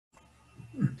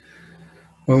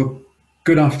Well,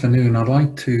 good afternoon. I'd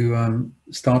like to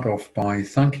start off by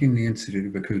thanking the Institute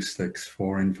of Acoustics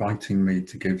for inviting me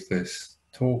to give this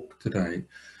talk today,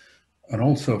 and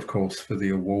also, of course, for the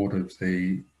award of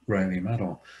the Rayleigh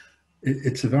Medal.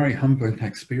 It's a very humbling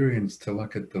experience to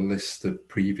look at the list of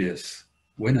previous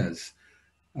winners.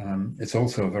 It's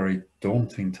also a very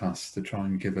daunting task to try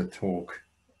and give a talk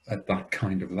at that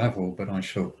kind of level, but I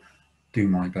shall do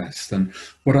my best. And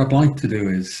what I'd like to do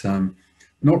is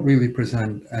not really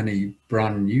present any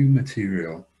brand new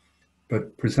material,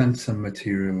 but present some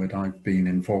material that I've been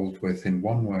involved with in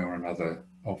one way or another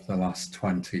of the last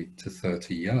 20 to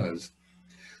 30 years.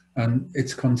 And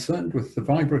it's concerned with the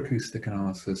vibroacoustic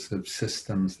analysis of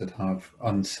systems that have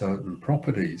uncertain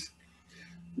properties,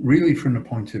 really from the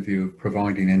point of view of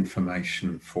providing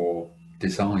information for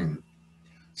design.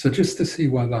 So just to see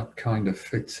where that kind of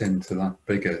fits into that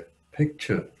bigger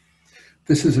picture,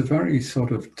 this is a very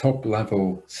sort of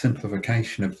top-level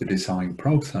simplification of the design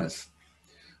process,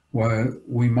 where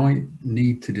we might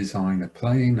need to design a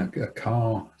plane, a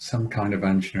car, some kind of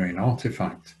engineering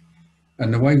artifact.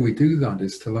 And the way we do that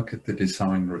is to look at the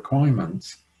design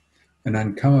requirements and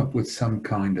then come up with some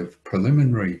kind of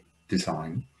preliminary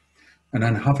design. And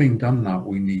then having done that,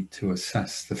 we need to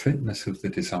assess the fitness of the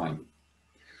design.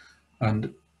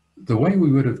 And the way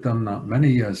we would have done that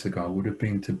many years ago would have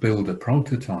been to build a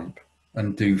prototype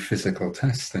and do physical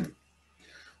testing.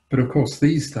 But of course,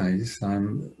 these days,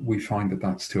 we find that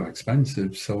that's too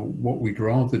expensive. So what we'd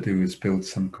rather do is build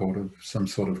some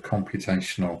sort of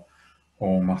computational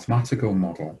or mathematical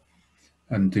model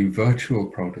and do virtual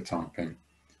prototyping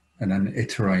and then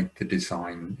iterate the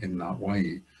design in that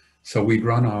way. So we'd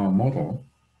run our model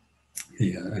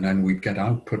here and then we'd get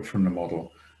output from the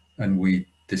model and we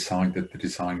decide that the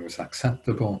design was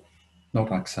acceptable,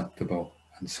 not acceptable,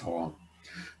 and so on.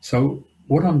 So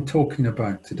what I'm talking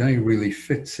about today really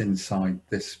fits inside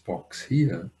this box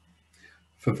here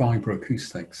for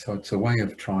vibroacoustics. So it's a way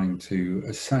of trying to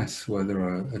assess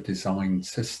whether a design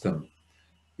system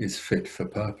is fit for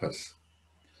purpose.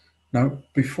 Now,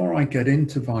 before I get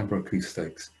into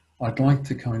vibroacoustics, I'd like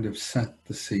to kind of set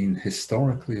the scene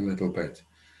historically a little bit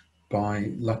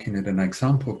by looking at an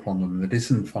example problem that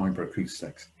isn't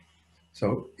vibroacoustics.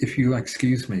 So if you'll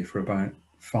excuse me for about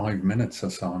 5 minutes or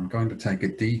so, I'm going to take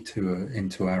a detour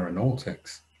into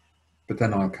aeronautics, but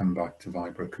then I'll come back to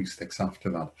vibroacoustics after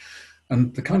that.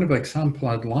 And the kind of example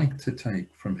I'd like to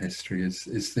take from history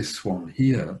is this one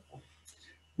here,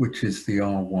 which is the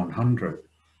R100.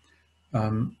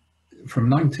 From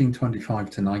 1925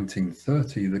 to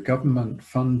 1930, the government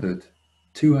funded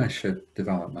 2 airship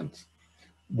developments.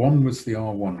 One was the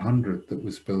R100 that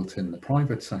was built in the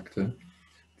private sector.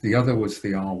 The other was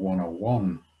the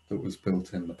R101 that was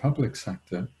built in the public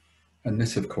sector. And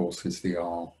this, of course, is the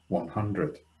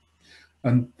R100.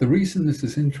 And the reason this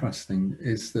is interesting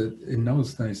is that in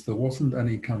those days, there wasn't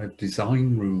any kind of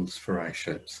design rules for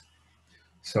airships.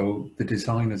 So the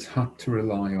designers had to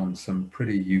rely on some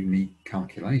pretty unique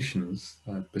calculations,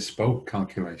 bespoke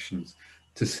calculations,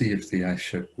 to see if the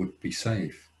airship would be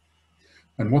safe.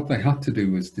 And what they had to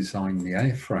do was design the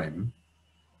airframe,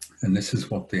 and this is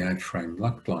what the airframe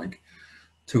looked like,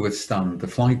 to withstand the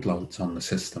flight loads on the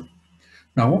system.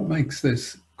 Now, what makes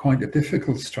this quite a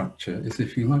difficult structure is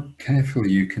if you look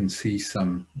carefully, you can see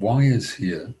some wires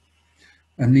here,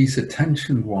 and these are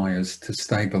tension wires to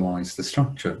stabilize the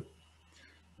structure.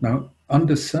 Now,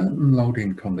 under certain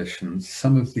loading conditions,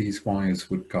 some of these wires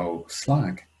would go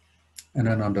slack, and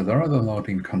then under the other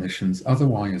loading conditions, other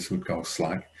wires would go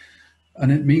slack,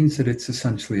 and it means that it's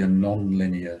essentially a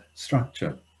non-linear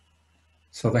structure.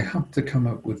 So they had to come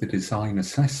up with a design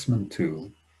assessment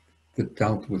tool that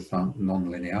dealt with that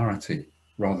non-linearity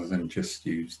rather than just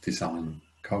use design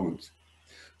codes.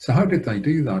 So how did they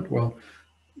do that? Well,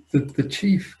 the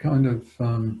chief kind of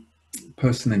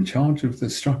person in charge of the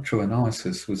structural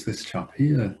analysis was this chap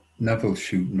here, Neville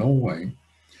Shute Norway,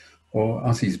 or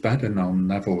as he's better known,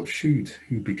 Neville Shute,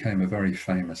 who became a very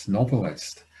famous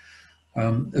novelist.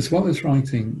 As well as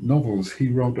writing novels, he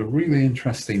wrote a really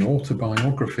interesting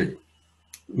autobiography,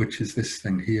 which is this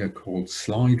thing here called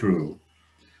Slide Rule.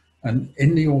 And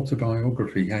in the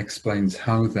autobiography, he explains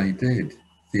how they did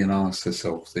the analysis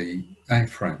of the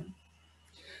airframe.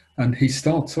 And he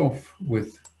starts off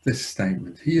with this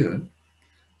statement here.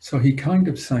 So he kind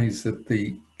of says that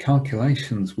the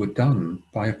calculations were done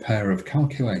by a pair of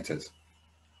calculators.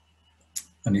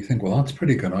 And you think, well, that's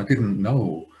pretty good. I didn't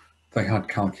know they had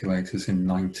calculators in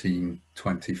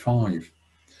 1925.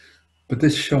 But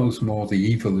this shows more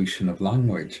the evolution of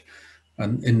language.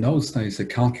 And in those days, a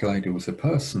calculator was a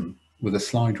person with a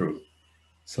slide rule.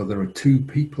 So there are 2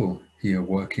 people here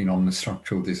working on the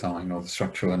structural design or the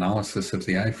structural analysis of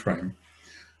the airframe.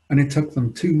 And it took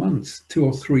them 2 months, 2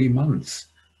 or 3 months,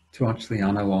 to actually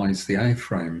analyze the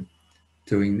airframe,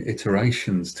 doing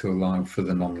iterations to allow for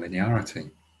the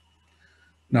nonlinearity.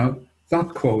 Now, that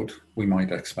quote we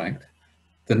might expect.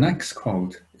 The next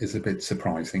quote is a bit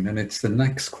surprising, and it's the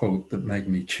next quote that made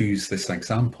me choose this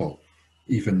example,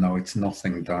 even though it's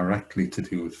nothing directly to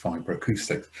do with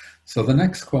vibroacoustics. So the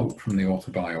next quote from the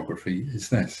autobiography is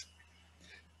this.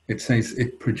 It says,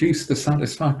 "It produced a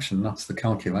satisfaction," that's the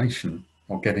calculation,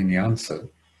 or getting the answer,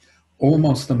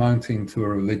 "almost amounting to a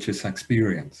religious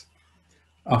experience.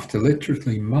 After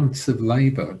literally months of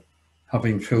labor,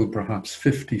 having filled perhaps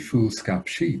 50 foolscap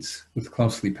sheets with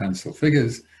closely penciled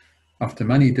figures, after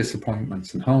many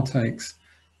disappointments and heartaches,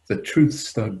 the truth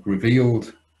stood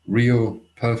revealed, real,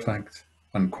 perfect,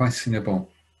 unquestionable,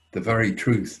 the very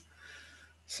truth."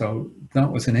 So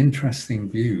that was an interesting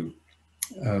view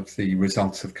of the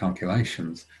results of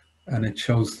calculations, and it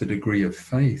shows the degree of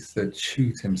faith that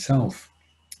Strutt himself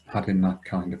had in that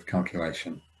kind of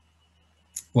calculation.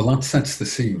 Well, that sets the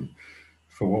scene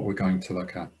for what we're going to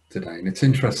look at today, and it's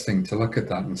interesting to look at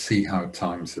that and see how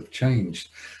times have changed.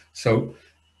 So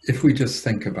if we just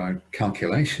think about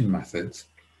calculation methods,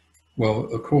 well,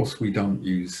 of course, we don't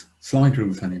use slide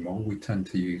rules anymore. We tend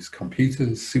to use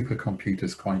computers,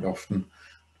 supercomputers quite often,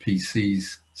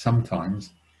 PCs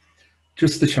sometimes,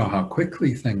 just to show how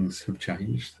quickly things have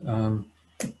changed.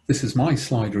 This is my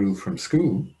slide rule from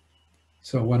school.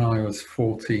 So when I was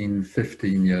 14,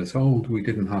 15 years old, we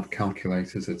didn't have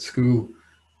calculators at school.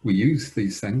 We used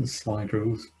these things, slide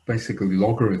rules, basically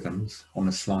logarithms on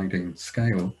a sliding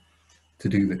scale, to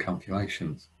do the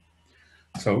calculations.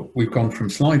 So we've gone from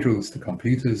slide rules to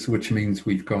computers, which means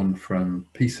we've gone from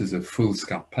pieces of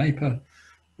foolscap paper,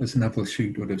 as Neville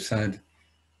Strutt would have said,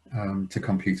 to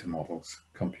computer models,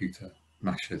 computer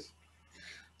meshes.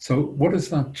 So what has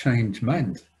that change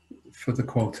meant for the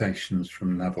quotations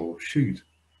from Neville Strutt?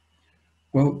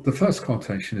 Well, the first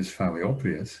quotation is fairly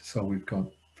obvious. So we've got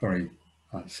very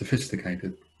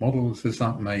sophisticated models. Has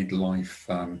that made life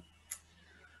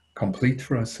complete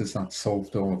for us? Has that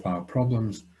solved all of our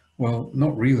problems? Well,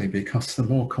 not really, because the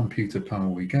more computer power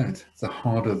we get, the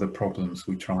harder the problems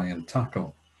we try and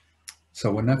tackle.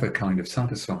 So we're never kind of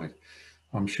satisfied.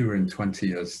 I'm sure in 20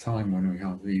 years' time, when we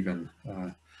have even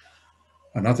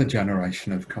another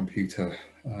generation of computer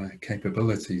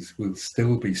capabilities, we'll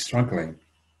still be struggling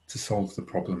to solve the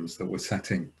problems that we're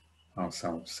setting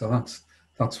ourselves. So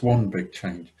that's one big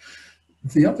change.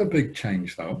 The other big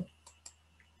change, though,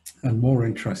 and more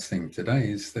interesting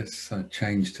today, is this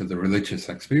change to the religious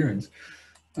experience.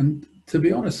 And to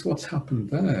be honest, what's happened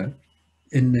there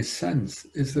in this sense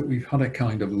is that we've had a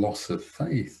kind of loss of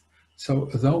faith.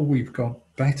 So although we've got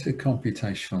better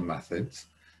computational methods,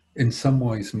 in some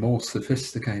ways more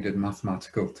sophisticated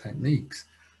mathematical techniques,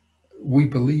 we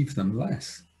believe them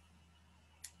less.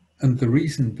 And the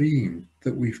reason being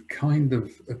that we've kind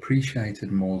of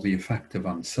appreciated more the effect of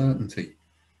uncertainty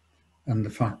and the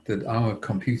fact that our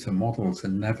computer models are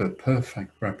never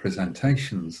perfect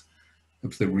representations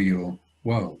of the real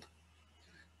world.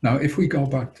 Now, if we go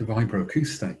back to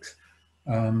vibroacoustics,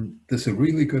 there's a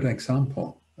really good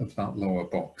example of that lower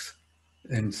box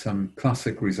in some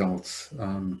classic results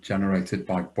generated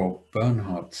by Bob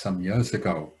Bernhardt some years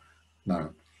ago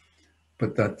now.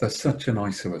 But that's such a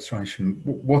nice illustration.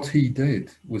 What he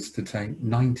did was to take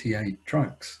 98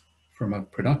 trucks from a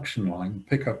production line,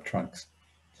 pickup trucks,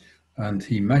 and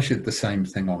he measured the same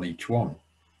thing on each one.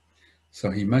 So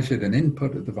he measured an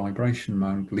input at the vibration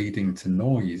mount leading to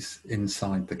noise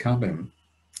inside the cabin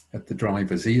at the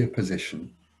driver's ear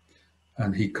position,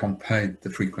 and he compared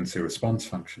the frequency response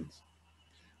functions.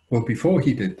 Well, before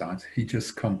he did that, he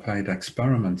just compared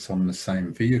experiments on the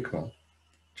same vehicle,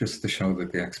 just to show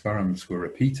that the experiments were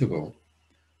repeatable,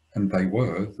 and they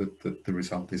were, that the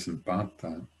result isn't bad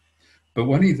there. But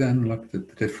when he then looked at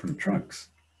the different trucks,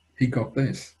 he got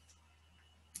this.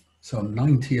 So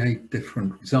 98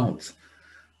 different results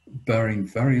bearing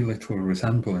very little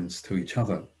resemblance to each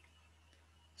other.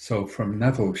 So from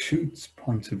Neville Strutt's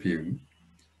point of view,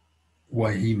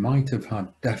 where he might have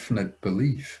had definite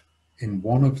belief in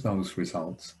one of those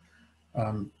results,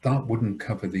 that wouldn't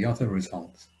cover the other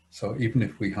results. So even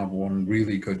if we have one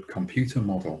really good computer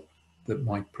model that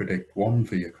might predict one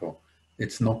vehicle,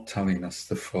 it's not telling us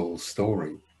the full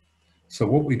story. So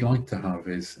what we'd like to have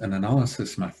is an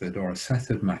analysis method or a set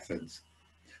of methods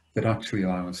that actually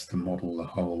allow us to model the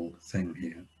whole thing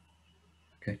here.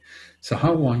 Okay, so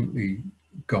how might we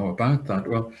go about that?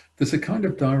 Well, there's a kind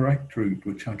of direct route,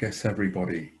 which I guess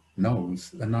everybody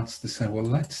knows, and that's to say, well,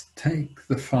 let's take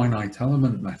the finite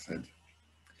element method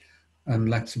and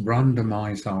let's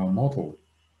randomize our model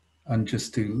and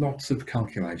just do lots of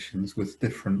calculations with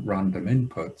different random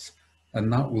inputs,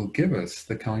 and that will give us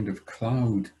the kind of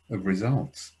cloud of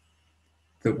results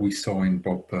that we saw in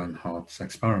Bob Bernhardt's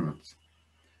experiments.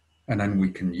 And then we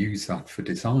can use that for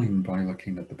design by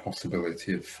looking at the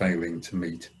possibility of failing to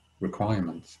meet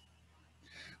requirements.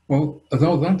 Well,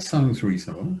 although that sounds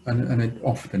reasonable, and it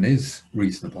often is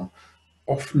reasonable,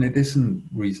 often it isn't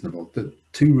reasonable. The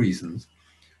two reasons.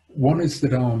 One is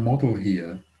that our model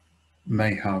here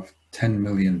may have 10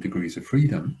 million degrees of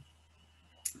freedom,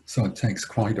 so it takes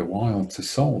quite a while to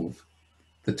solve.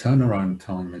 The turnaround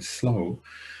time is slow.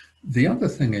 The other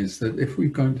thing is that if we're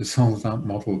going to solve that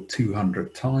model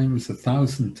 200 times,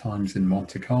 1,000 times in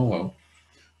Monte Carlo,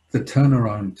 the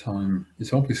turnaround time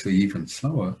is obviously even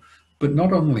slower. But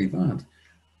not only that,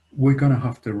 we're going to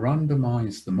have to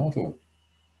randomize the model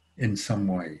in some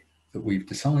way that we've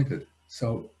decided.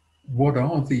 So what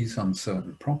are these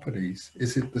uncertain properties?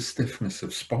 Is it the stiffness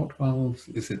of spot welds?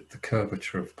 Is it the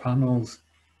curvature of panels?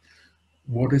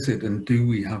 What is it, and do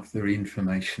we have the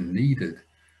information needed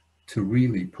to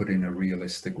really put in a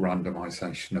realistic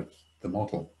randomization of the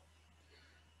model?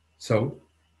 So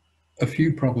a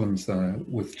few problems there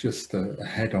with just a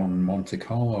head-on Monte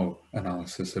Carlo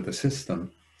analysis of a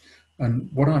system. And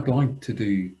what I'd like to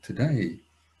do today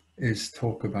is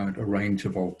talk about a range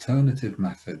of alternative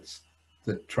methods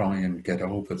that try and get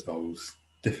over those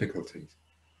difficulties.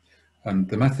 And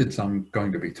the methods I'm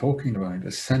going to be talking about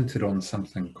are centered on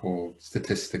something called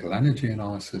statistical energy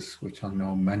analysis, which I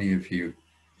know many of you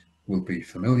will be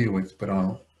familiar with, but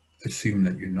I'll assume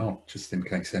that you're not, just in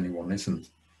case anyone isn't.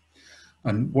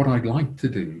 And what I'd like to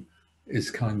do is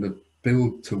kind of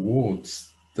build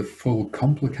towards the full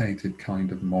complicated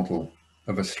kind of model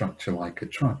of a structure like a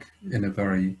truck in a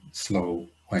very slow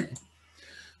way.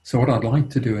 So what I'd like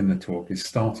to do in the talk is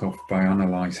start off by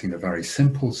analyzing a very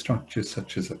simple structure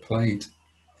such as a plate.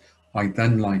 I'd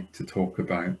then like to talk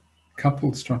about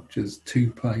coupled structures,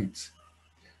 2 plates.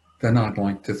 Then I'd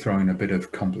like to throw in a bit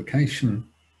of complication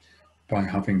by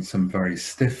having some very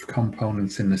stiff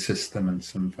components in the system and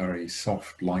some very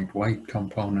soft, lightweight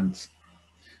components,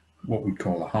 what we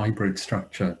call a hybrid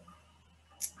structure.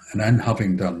 And then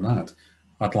having done that,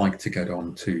 I'd like to get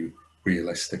on to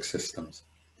realistic systems.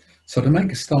 So to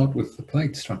make a start with the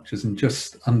plate structures and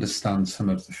just understand some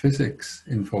of the physics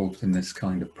involved in this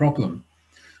kind of problem,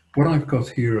 what I've got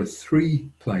here are 3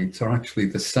 plates, or actually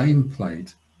the same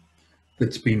plate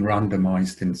that's been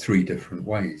randomized in 3 different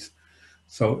ways.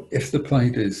 So if the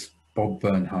plate is Bob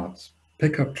Bernhardt's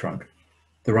pickup truck,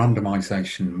 the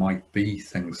randomization might be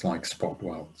things like spot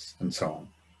welds and so on.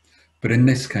 But in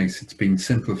this case, it's been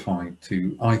simplified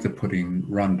to either putting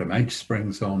random edge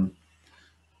springs on,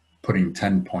 putting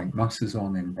 10-point masses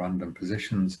on in random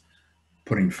positions,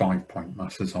 putting 5-point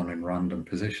masses on in random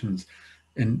positions.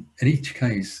 In each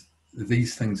case,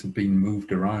 these things have been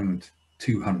moved around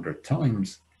 200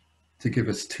 times to give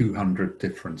us 200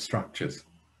 different structures.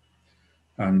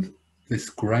 And this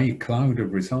grey cloud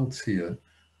of results here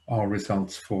are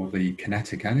results for the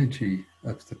kinetic energy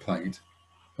of the plate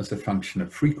as a function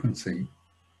of frequency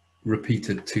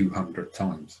repeated 200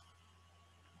 times.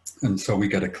 And so we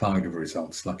get a cloud of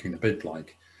results looking a bit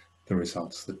like the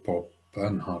results that Bob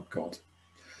Bernhardt got.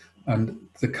 And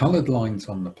the colored lines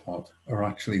on the plot are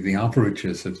actually the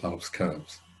averages of those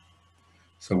curves.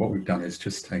 So what we've done is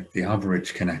just take the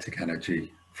average kinetic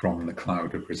energy from the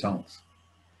cloud of results.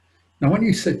 Now, when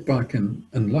you sit back and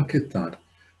look at that,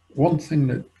 one thing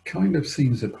that kind of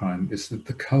seems apparent is that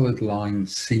the colored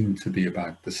lines seem to be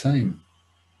about the same,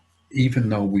 even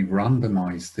though we've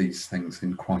randomized these things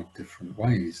in quite different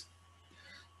ways.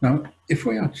 Now, if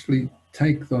we actually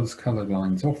take those colored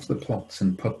lines off the plots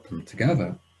and put them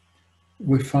together,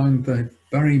 we find they're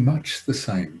very much the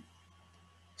same.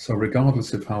 So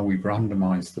regardless of how we've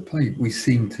randomized the plate, we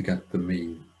seem to get the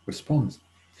mean response.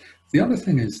 The other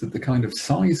thing is that the kind of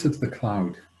size of the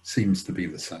cloud seems to be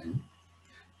the same.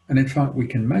 And in fact, we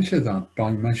can measure that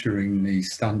by measuring the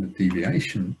standard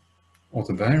deviation or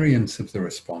the variance of the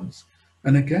response.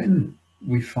 And again,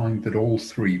 we find that all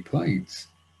 3 plates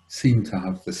seem to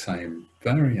have the same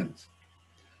variance.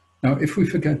 Now, if we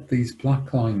forget these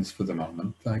black lines for the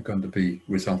moment, they're going to be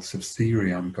results of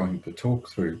theory I'm going to talk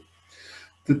through.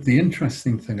 The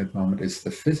interesting thing at the moment is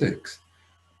the physics.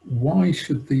 Why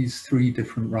should these 3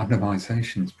 different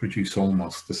randomizations produce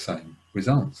almost the same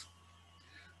results?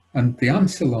 And the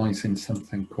answer lies in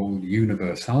something called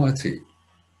universality,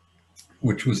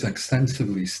 which was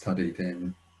extensively studied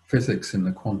in physics in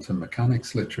the quantum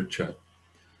mechanics literature,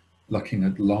 looking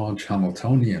at large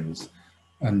Hamiltonians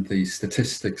and the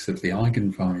statistics of the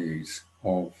eigenvalues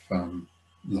of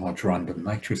large random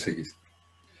matrices.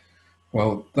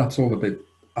 Well, that's all a bit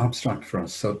abstract for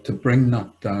us. So to bring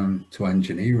that down to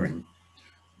engineering,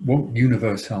 what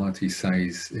universality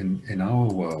says in our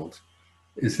world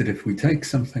is that if we take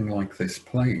something like this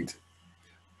plate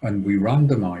and we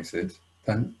randomize it,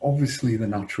 then obviously the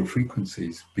natural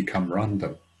frequencies become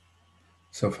random.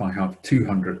 So if I have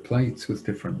 200 plates with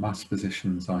different mass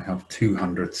positions, I have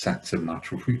 200 sets of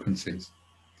natural frequencies.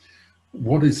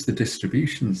 What is the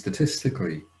distribution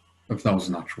statistically of those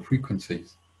natural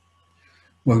frequencies?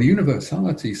 Well, the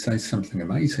universality says something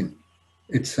amazing.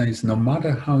 It says no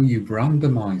matter how you've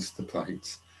randomized the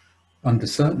plates, under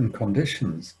certain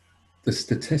conditions, the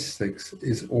statistics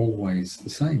is always the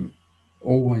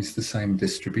same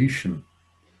distribution.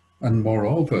 And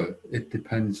moreover, it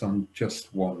depends on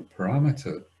just one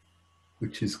parameter,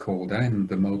 which is called n,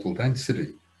 the modal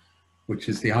density, which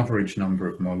is the average number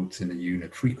of modes in a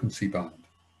unit frequency band.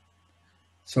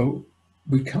 So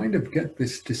we kind of get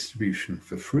this distribution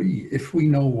for free. If we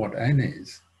know what n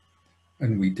is,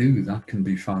 and we do, that can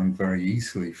be found very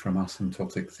easily from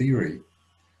asymptotic theory,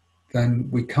 then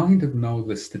we kind of know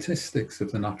the statistics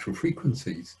of the natural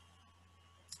frequencies,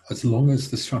 as long as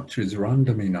the structure is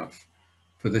random enough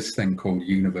for this thing called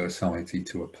universality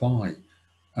to apply.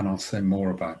 And I'll say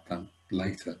more about that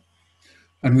later.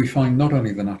 And we find not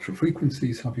only the natural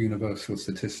frequencies have universal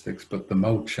statistics, but the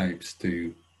mode shapes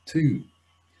do too.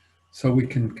 So we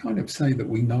can kind of say that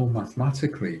we know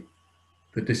mathematically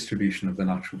the distribution of the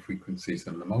natural frequencies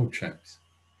and the mode shapes.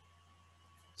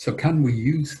 So can we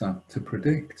use that to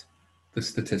predict the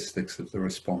statistics of the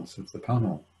response of the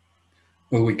panel?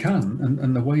 Well, we can,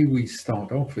 and the way we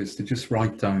start off is to just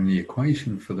write down the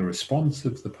equation for the response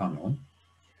of the panel.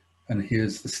 And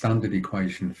here's the standard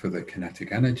equation for the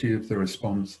kinetic energy of the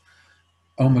response.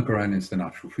 Omega n is the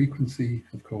natural frequency,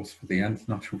 of course, for the nth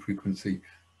natural frequency.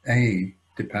 A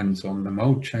depends on the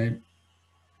mode shape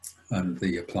and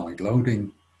the applied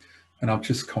loading. And I've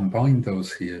just combined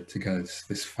those here to get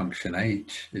this function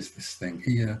h is this thing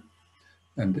here.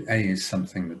 And A is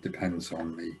something that depends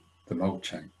on the mode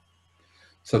shape.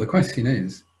 So the question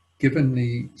is, given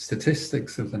the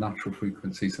statistics of the natural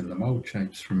frequencies and the mode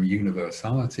shapes from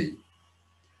universality,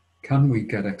 can we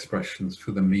get expressions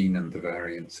for the mean and the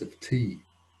variance of t?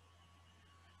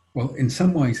 Well, in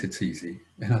some ways it's easy.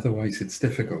 In other ways it's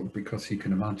difficult, because you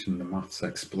can imagine the maths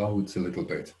explodes a little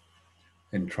bit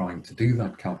in trying to do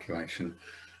that calculation.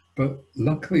 But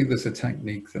luckily there's a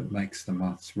technique that makes the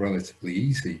maths relatively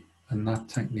easy. And that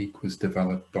technique was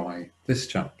developed by this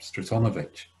chap,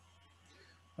 Stratonovich.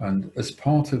 And as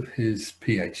part of his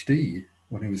PhD,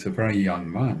 when he was a very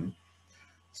young man,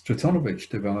 Stratonovich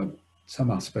developed some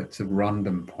aspects of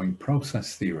random point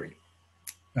process theory.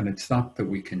 And it's that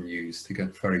we can use to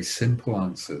get very simple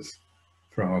answers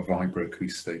for our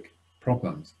vibro-acoustic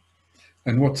problems.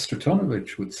 And what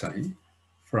Stratonovich would say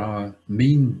for our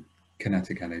mean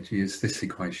kinetic energy is this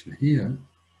equation here.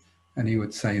 And he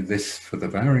would say this for the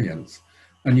variance.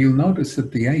 And you'll notice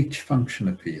that the h function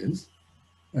appears,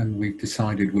 and we've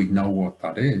decided we know what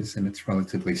that is, and it's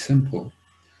relatively simple.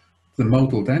 The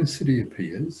modal density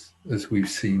appears, as we've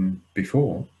seen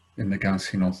before in the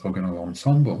Gaussian orthogonal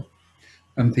ensemble.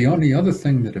 And the only other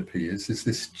thing that appears is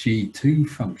this G2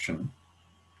 function,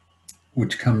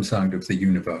 which comes out of the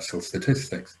universal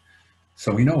statistics.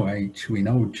 So we know h, we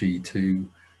know G2,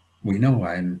 we know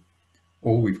n.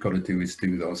 All we've got to do is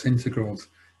do those integrals.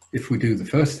 If we do the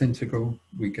first integral,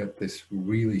 we get this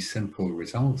really simple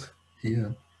result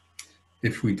here.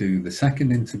 If we do the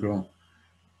second integral,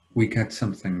 we get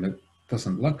something that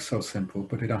doesn't look so simple,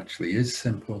 but it actually is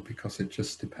simple, because it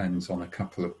just depends on a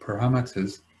couple of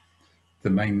parameters, the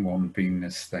main one being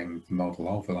this thing, the modal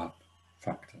overlap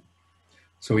factor.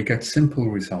 So we get simple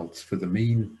results for the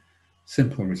mean,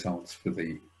 simple results for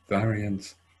the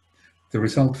variance. The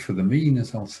result for the mean,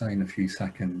 as I'll say in a few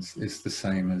seconds, is the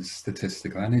same as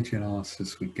statistical energy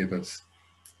analysis would give us.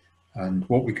 And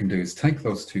what we can do is take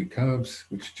those two curves,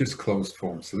 which are just closed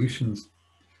form solutions,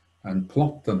 and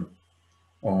plot them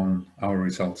on our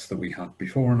results that we had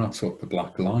before, and that's what the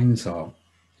black lines are.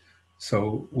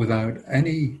 So without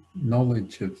any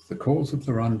knowledge of the cause of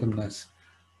the randomness,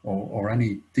 or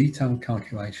any detailed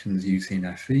calculations using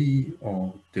FE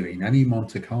or doing any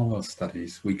Monte Carlo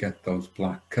studies, we get those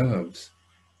black curves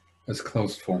as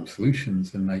closed form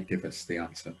solutions, and they give us the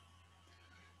answer.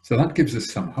 So that gives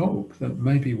us some hope that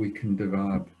maybe we can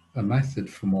develop a method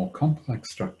for more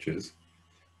complex structures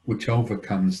which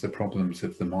overcomes the problems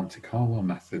of the Monte Carlo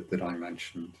method that I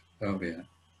mentioned earlier.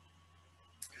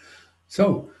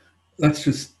 So let's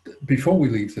just, before we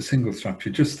leave the single structure,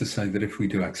 just to say that if we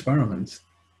do experiments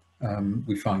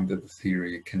we find that the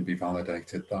theory can be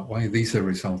validated that way. These are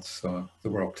results that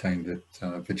were obtained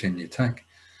at Virginia Tech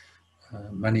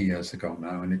many years ago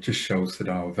now, and it just shows that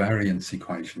our variance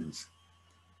equations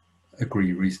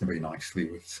agree reasonably nicely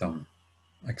with some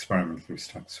experimental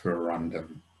results for a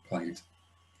random plate.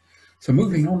 So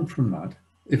moving on from that,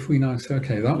 if we now say,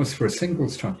 okay, that was for a single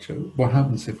structure, what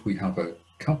happens if we have a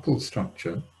coupled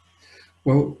structure?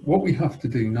 Well, what we have to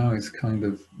do now is kind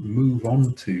of move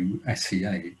on to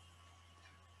SEA.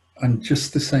 And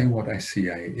just to say what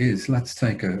SEA is, let's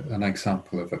take an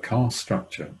example of a car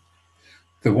structure.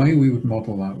 The way we would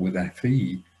model that with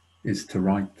FE is to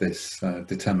write this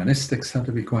deterministic set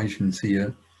of equations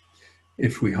here.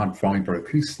 If we had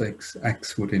vibro-acoustics,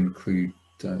 X would include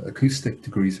acoustic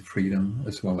degrees of freedom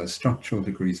as well as structural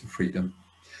degrees of freedom.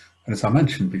 And as I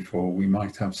mentioned before, we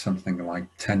might have something like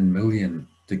 10 million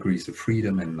degrees of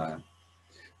freedom in there,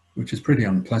 which is pretty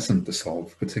unpleasant to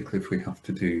solve, particularly if we have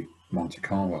to do Monte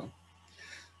Carlo.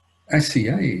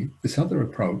 SEA, this other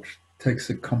approach,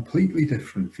 takes a completely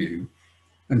different view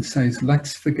and says,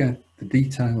 let's forget the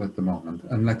detail at the moment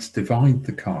and let's divide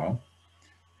the car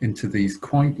into these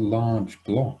quite large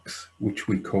blocks, which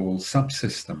we call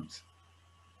subsystems.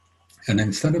 And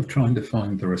instead of trying to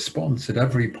find the response at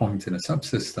every point in a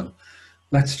subsystem,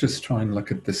 let's just try and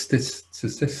look at the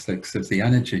statistics of the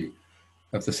energy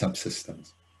of the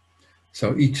subsystems.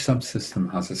 So each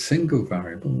subsystem has a single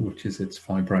variable, which is its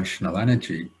vibrational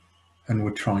energy, and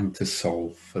we're trying to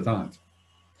solve for that.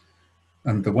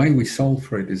 And the way we solve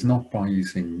for it is not by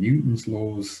using Newton's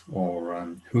laws or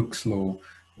Hooke's law.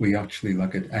 We actually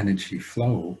look at energy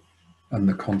flow and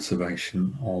the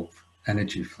conservation of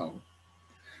energy flow.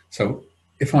 So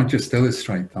if I just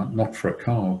illustrate that, not for a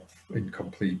car in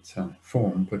complete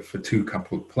form, but for two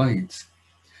coupled plates,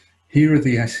 here are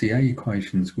the SEA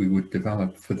equations we would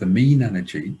develop for the mean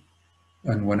energy.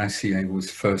 And when SEA was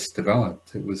first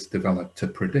developed, it was developed to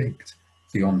predict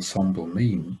the ensemble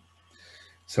mean.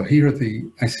 So here are the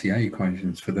SEA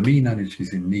equations for the mean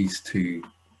energies in these two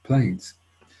plates.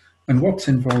 And what's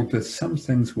involved is some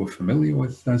things we're familiar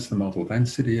with. There's the model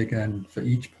density again for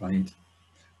each plate.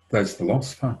 There's the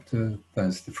loss factor.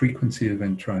 There's the frequency of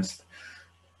interest.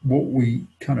 What we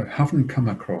kind of haven't come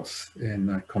across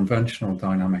in conventional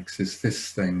dynamics is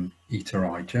this thing, eta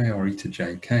ij or eta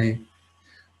jk,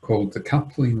 called the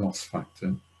Kaplan loss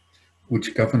factor,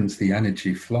 which governs the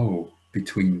energy flow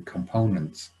between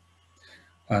components.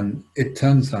 And it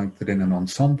turns out that in an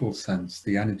ensemble sense,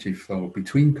 the energy flow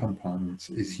between components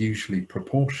is usually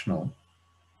proportional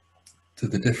to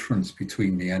the difference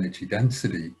between the energy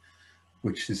density,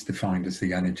 which is defined as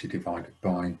the energy divided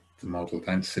by the model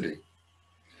density.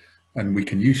 And we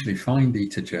can usually find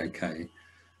eta jk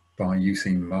by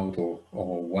using modal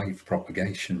or wave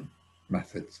propagation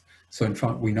methods. So in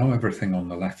fact, we know everything on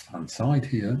the left-hand side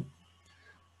here.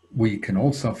 We can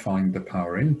also find the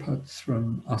power inputs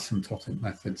from asymptotic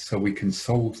methods, so we can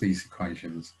solve these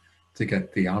equations to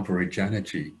get the average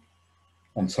energy,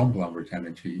 ensemble average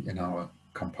energy in our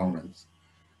components.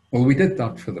 Well, we did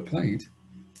that for the plate,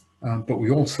 but we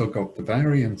also got the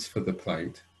variance for the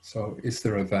plate. So is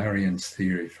there a variance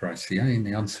theory for SEA? And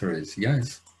the answer is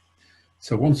yes.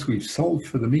 So once we've solved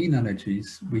for the mean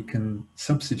energies, we can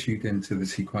substitute into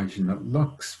this equation that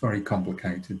looks very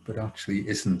complicated, but actually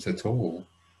isn't at all.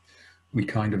 We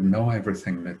kind of know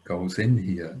everything that goes in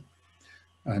here,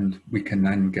 and we can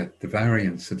then get the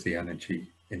variance of the energy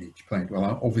in each plate.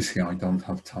 Well, obviously I don't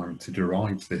have time to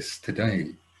derive this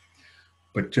today,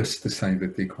 but just to say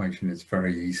that the equation is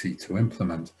very easy to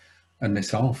implement, and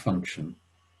this R function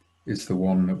is the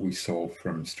one that we saw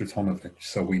from Stratonovich,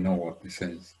 so we know what this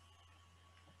is.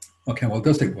 Okay, well,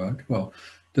 does it work? Well,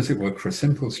 does it work for a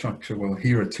simple structure? Well,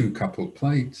 here are two coupled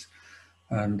plates.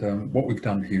 And what we've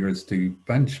done here is do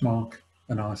benchmark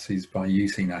analyses by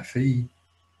using FE,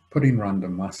 putting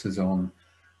random masses on,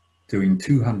 doing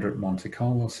 200 Monte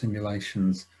Carlo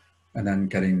simulations, and then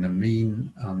getting the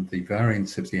mean and the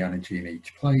variance of the energy in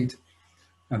each plate.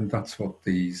 And that's what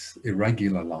these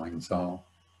irregular lines are.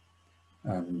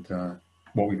 And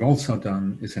what we've also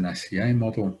done is an SEA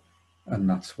model, and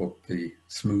that's what the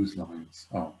smooth lines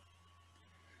are.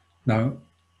 Now,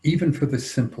 even for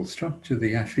this simple structure,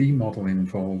 the FE model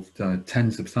involved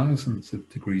tens of thousands of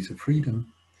degrees of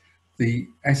freedom. The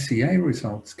SEA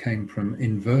results came from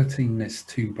inverting this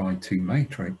 2x2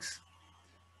 matrix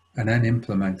and then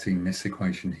implementing this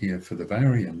equation here for the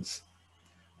variance.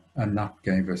 And that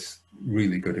gave us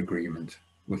really good agreement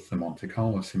with the Monte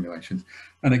Carlo simulations.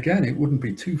 And again, it wouldn't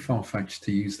be too far-fetched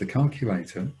to use the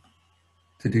calculator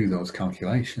to do those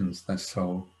calculations. They're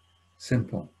so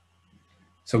simple.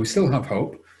 So we still have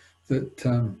hope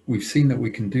that we've seen that we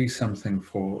can do something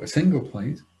for a single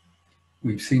plate,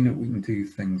 We've seen that we can do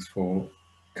things for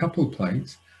couple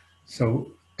plates.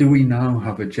 So do we now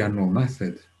have a general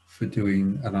method for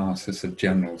doing analysis of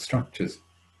general structures?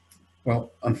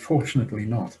 Well, unfortunately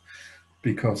not,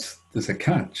 because there's a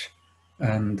catch.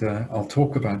 And I'll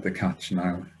talk about the catch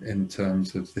now in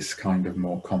terms of this kind of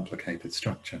more complicated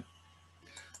structure.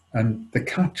 And the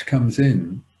catch comes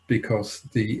in because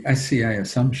the SEA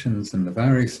assumptions and the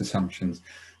various assumptions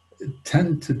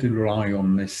tend to rely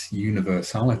on this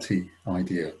universality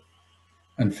idea.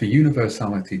 And for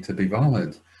universality to be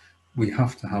valid, we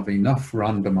have to have enough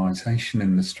randomization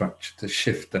in the structure to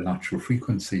shift the natural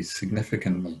frequencies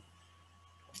significantly.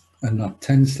 And that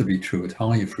tends to be true at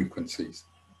higher frequencies.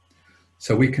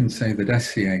 So we can say that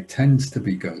SEA tends to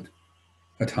be good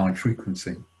at high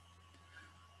frequency.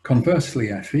 Conversely,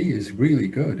 FE is really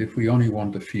good if we only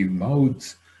want a few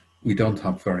modes. We don't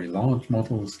have very large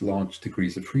models, large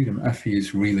degrees of freedom. FE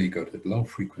is really good at low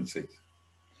frequencies.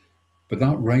 But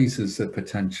that raises a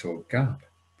potential gap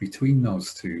between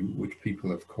those two, which people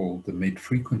have called the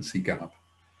mid-frequency gap,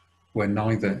 where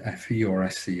neither FE or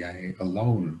SEA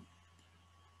alone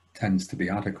tends to be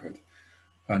adequate.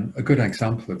 And a good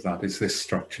example of that is this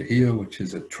structure here, which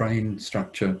is a train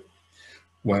structure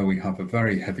where we have a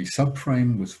very heavy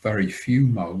subframe with very few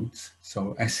modes.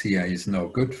 So SEA is no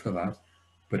good for that,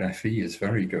 but FE is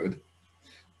very good.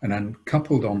 And then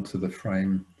coupled onto the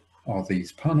frame are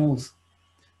these panels.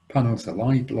 Panels are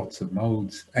light, lots of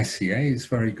modes. SEA is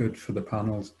very good for the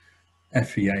panels.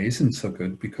 FEA isn't so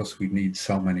good because we need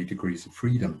so many degrees of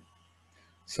freedom.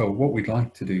 So what we'd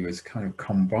like to do is kind of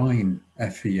combine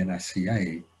FE and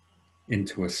SEA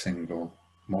into a single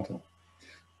model.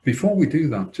 Before we do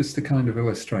that, just to kind of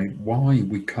illustrate why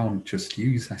we can't just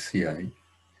use SEA,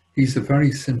 here's a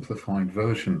very simplified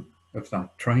version of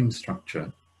that train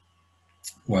structure,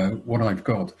 where what I've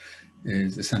got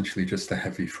is essentially just a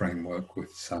heavy framework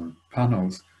with some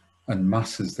panels and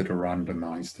masses that are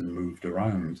randomized and moved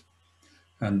around.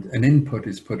 And an input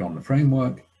is put on the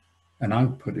framework, an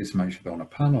output is measured on a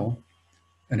panel,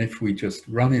 and if we just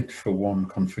run it for one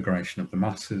configuration of the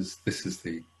masses, this is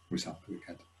the result we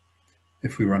get.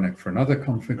 If we run it for another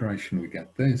configuration, we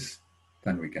get this,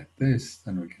 then we get this,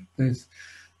 then we get this,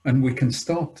 and we can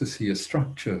start to see a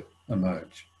structure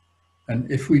emerge.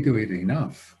 And if we do it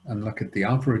enough and look at the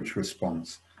average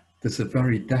response, there's a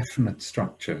very definite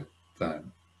structure there.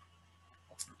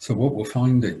 So what we're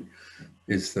finding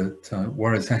is that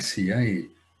whereas SEA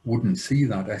wouldn't see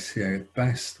that, SEA at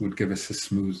best would give us a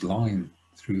smooth line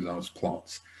through those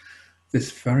plots.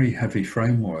 This very heavy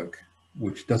framework,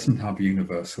 which doesn't have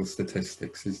universal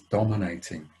statistics, is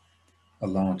dominating a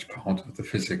large part of the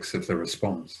physics of the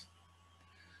response.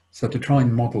 So to try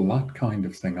and model that kind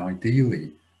of thing,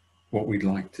 ideally, what we'd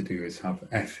like to do is have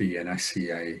FE and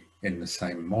SEA in the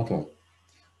same model.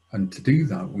 And to do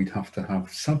that, we'd have to have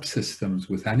subsystems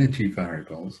with energy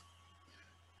variables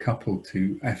coupled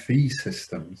to FE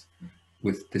systems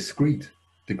with discrete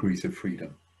degrees of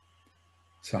freedom.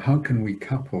 So how can we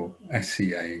couple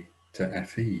SEA to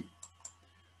FE?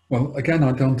 Well, again,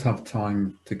 I don't have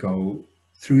time to go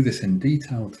through this in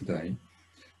detail today,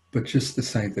 but just to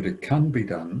say that it can be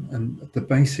done. And the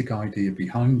basic idea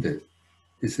behind it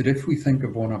is that if we think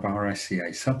of one of our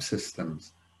SEA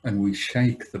subsystems and we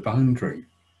shake the boundary,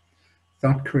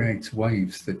 that creates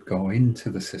waves that go into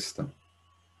the system.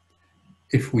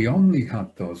 If we only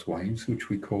had those waves, which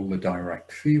we call the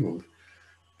direct field,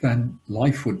 then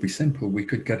life would be simple. We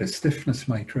could get a stiffness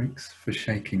matrix for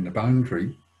shaking the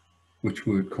boundary, which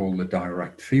we would call the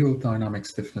direct field dynamic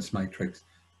stiffness matrix,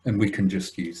 and we can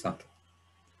just use that.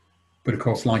 But of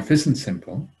course, life isn't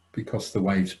simple because the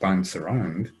waves bounce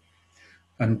around.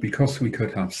 And because we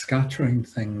could have scattering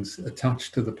things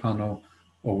attached to the panel,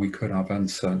 or we could have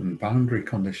uncertain boundary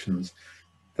conditions,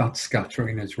 that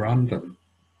scattering is random.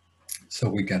 So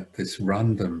we get this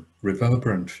random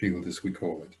reverberant field, as we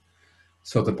call it.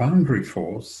 So the boundary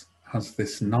force has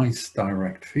this nice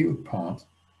direct field part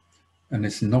and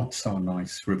this not so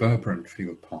nice reverberant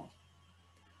field part.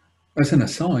 As an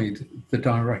aside, the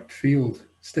direct field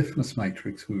stiffness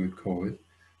matrix, we would call it,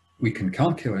 we can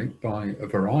calculate by a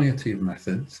variety of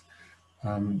methods,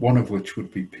 one of which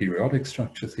would be periodic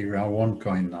structure theory. I won't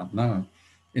go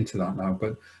into that now,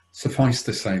 but suffice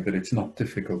to say that it's not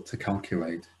difficult to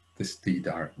calculate this D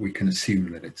direct. We can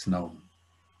assume that it's known.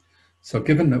 So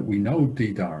given that we know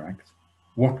D direct,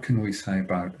 what can we say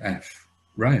about F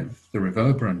rev, the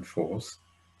reverberant force?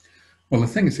 Well, the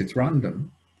thing is, it's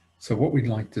random. So what we'd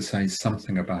like to say is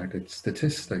something about its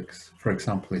statistics. For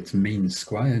example, its mean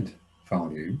squared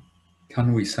value.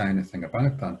 Can we say anything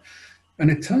about that? And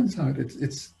it turns out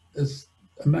it's as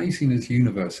amazing as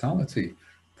universality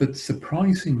that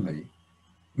surprisingly,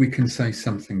 we can say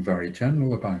something very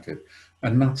general about it,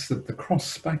 and that's that the cross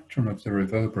spectrum of the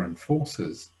reverberant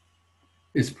forces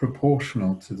is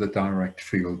proportional to the direct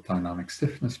field dynamic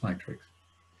stiffness matrix.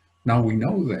 Now we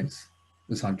know this,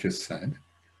 as I've just said,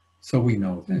 so we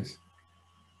know this.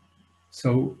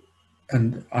 So,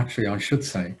 and actually I should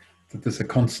say that there's a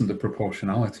constant of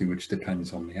proportionality which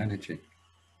depends on the energy.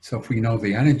 So if we know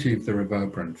the energy of the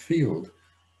reverberant field,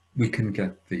 we can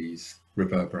get these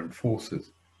reverberant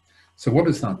forces. So what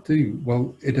does that do?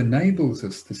 Well, it enables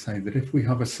us to say that if we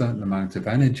have a certain amount of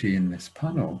energy in this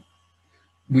panel,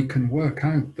 we can work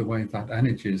out the way that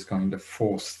energy is going to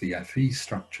force the FE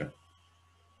structure.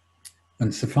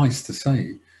 And suffice to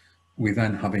say, we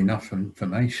then have enough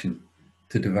information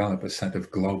to develop a set of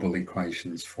global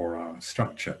equations for our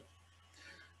structure.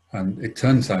 And it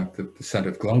turns out that the set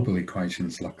of global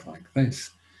equations look like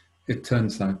this. It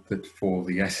turns out that for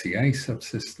the SEA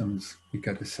subsystems, we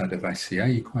get a set of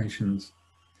SEA equations.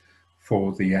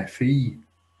 For the FE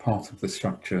part of the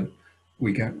structure,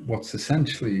 we get what's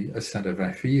essentially a set of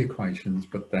FE equations,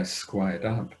 but they're squared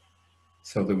up,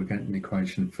 so that we get an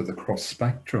equation for the cross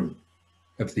spectrum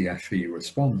of the FE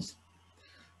response.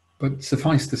 But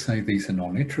suffice to say, these are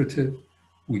non-iterative.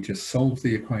 We just solve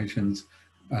the equations,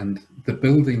 and the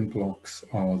building blocks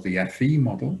are the FE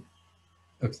model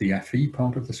of the FE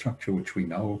part of the structure, which we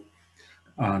know,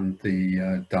 and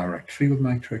the direct field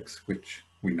matrix, which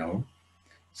we know.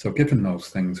 So given those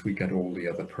things, we get all the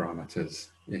other parameters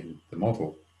in the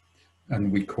model,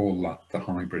 and we call that the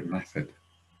hybrid method.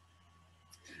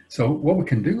 So what we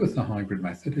can do with the hybrid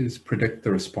method is predict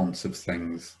the response of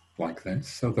things like this.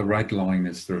 So the red line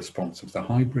is the response of the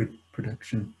hybrid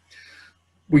prediction.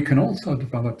 We can also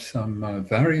develop some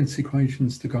variance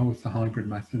equations to go with the hybrid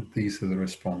method. These are the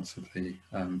response of the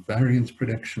variance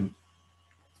prediction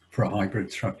for a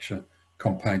hybrid structure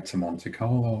compared to Monte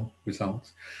Carlo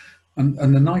results. And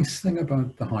the nice thing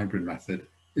about the hybrid method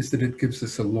is that it gives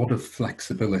us a lot of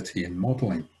flexibility in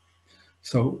modeling.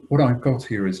 So what I've got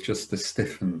here is just a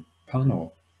stiffened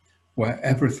panel where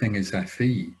everything is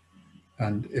FE.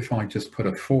 And if I just put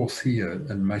a force here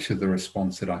and measure the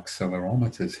response at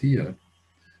accelerometers here,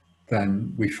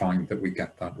 then we find that we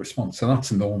get that response. So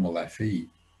that's normal FE.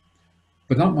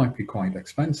 But that might be quite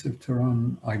expensive to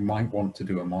run. I might want to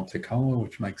do a Monte Carlo,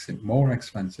 which makes it more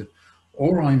expensive,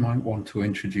 or I might want to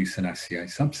introduce an SEA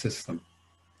subsystem.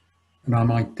 And I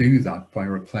might do that by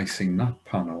replacing that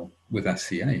panel with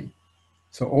SEA.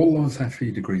 So all those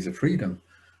FE degrees of freedom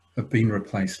have been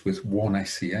replaced with one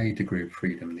SEA degree of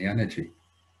freedom, the energy.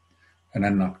 And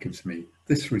then that gives me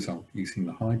this result using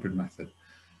the hybrid method.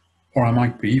 Or I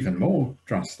might be even more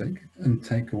drastic and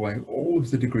take away all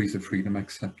of the degrees of freedom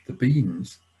except the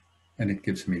beams, and it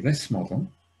gives me this model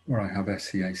where I have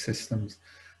SEA systems,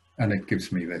 and it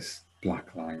gives me this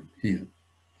black line here.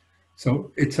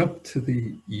 So it's up to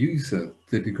the user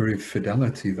the degree of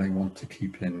fidelity they want to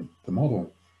keep in the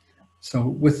model. So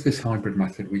with this hybrid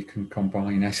method, we can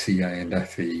combine SEA and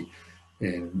FE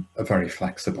in a very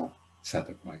flexible set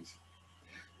of ways.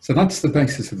 So that's the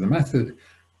basis of the method.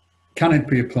 Can it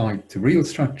be applied to real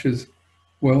structures?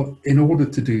 Well, in order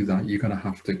to do that, you're going to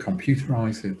have to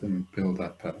computerize it and build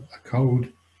up a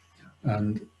code.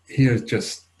 And here's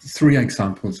just 3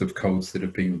 examples of codes that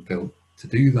have been built to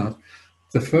do that.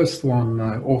 The first one,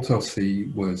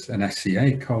 AutoC, was an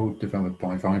SEA code developed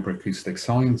by Vibro-acoustic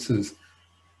Sciences.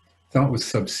 That was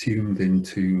subsumed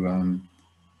into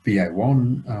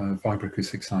VA1.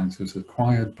 Vibro-acoustic Sciences was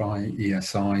acquired by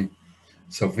ESI.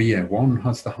 So VA1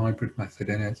 has the hybrid method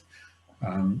in it.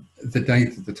 The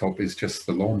date at the top is just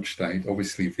the launch date.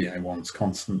 Obviously, VA1 is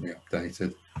constantly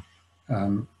updated.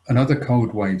 Another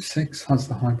code, Wave 6, has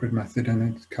the hybrid method in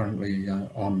it, currently now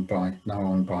owned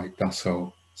by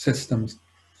Dassault Systems.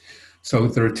 So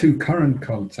there are 2 current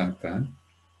codes out there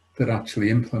that actually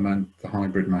implement the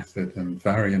hybrid method and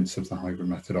variants of the hybrid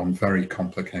method on very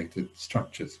complicated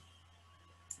structures.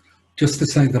 Just to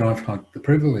say that I've had the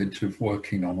privilege of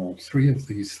working on all 3 of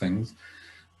these things,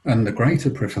 and the greater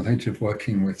privilege of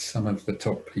working with some of the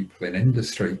top people in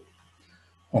industry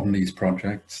on these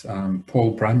projects.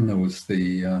 Paul Bremner was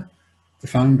the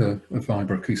founder of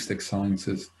Vibro-acoustic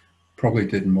Sciences, probably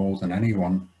did more than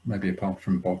anyone, maybe apart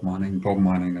from Bob Manning. Bob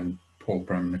Manning and Paul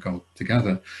Bremner go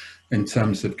together in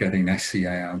terms of getting SEA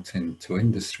out into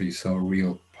industry, so a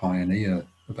real pioneer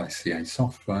of SEA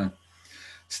software.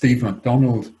 Steve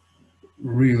McDonald,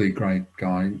 really great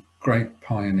guy, great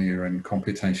pioneer in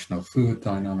computational fluid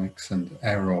dynamics and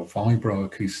aero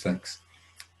vibro-acoustics,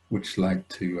 which led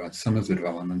to some of the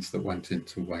developments that went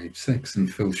into Wave 6.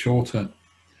 And Phil Shorter,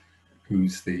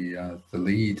 who's the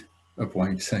lead of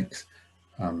Wave 6,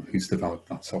 who's developed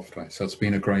that software. So it's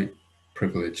been a great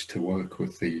privilege to work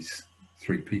with these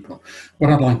three people.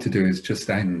 What I'd like to do is just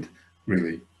end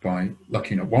really by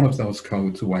looking at one of those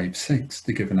codes, wave 6,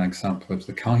 to give an example of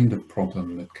the kind of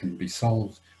problem that can be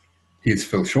solved. Here's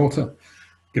Phil Shorter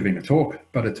giving a talk,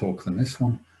 better talk than this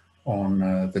one, on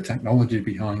the technology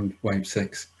behind wave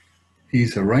 6.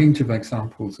 Here's a range of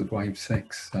examples of wave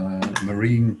 6,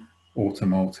 marine,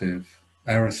 automotive,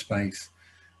 aerospace,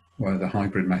 where the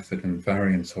hybrid method and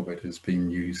variants of it has been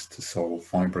used to solve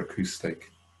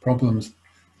vibro-acoustic problems.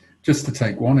 Just to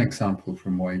take one example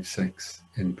from wave 6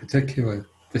 in particular,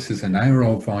 this is an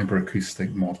aero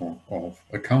vibro-acoustic model of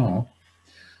a car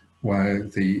where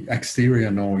the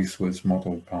exterior noise was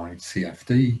modeled by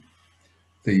CFD,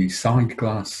 the side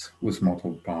glass was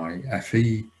modeled by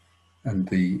FE, and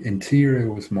the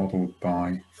interior was modeled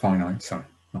by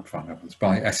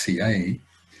by SEA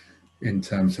in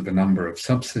terms of a number of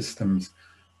subsystems,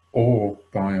 or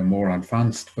by a more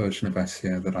advanced version of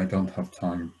SEA that I don't have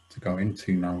time to go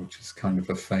into now, which is kind of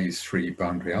a phase 3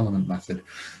 boundary element method.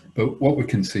 But what we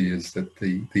can see is that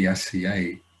the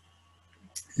SEA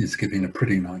is giving a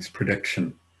pretty nice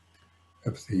prediction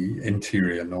of the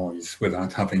interior noise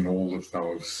without having all of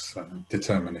those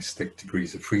deterministic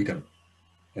degrees of freedom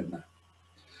in there.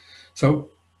 So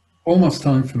almost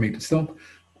time for me to stop.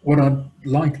 What I'd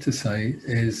like to say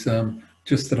is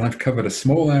just that I've covered a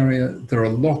small area. There are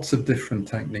lots of different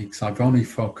techniques. I've only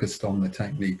focused on the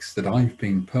techniques that I've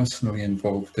been personally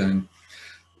involved in.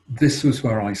 This was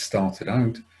where I started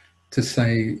out.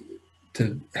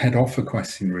 To head off a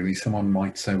question really, someone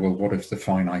might say, well, what if the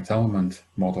finite element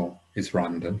model is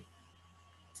random?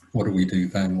 What do we do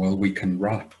then? Well, we can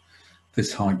wrap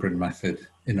this hybrid method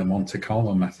in a Monte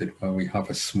Carlo method where we have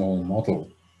a small model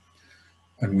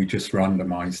and we just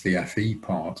randomize the FE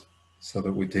part so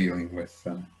that we're dealing with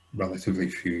relatively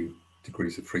few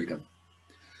degrees of freedom.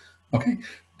 Okay,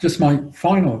 just my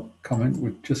final comment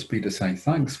would just be to say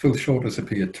thanks. Phil Short has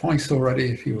appeared twice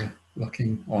already, if you were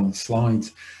looking on the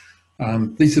slides.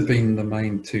 These have been the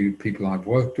main two people I've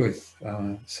worked with,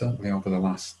 certainly over the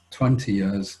last 20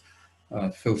 years,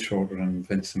 Phil Shorter and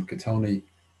Vincent Catoni,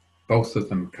 both of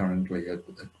them currently at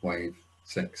wave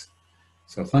 6.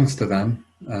 So thanks to them,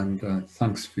 and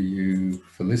thanks for you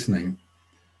for listening.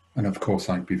 And of course,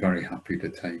 I'd be very happy to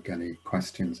take any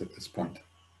questions at this point.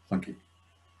 Thank you.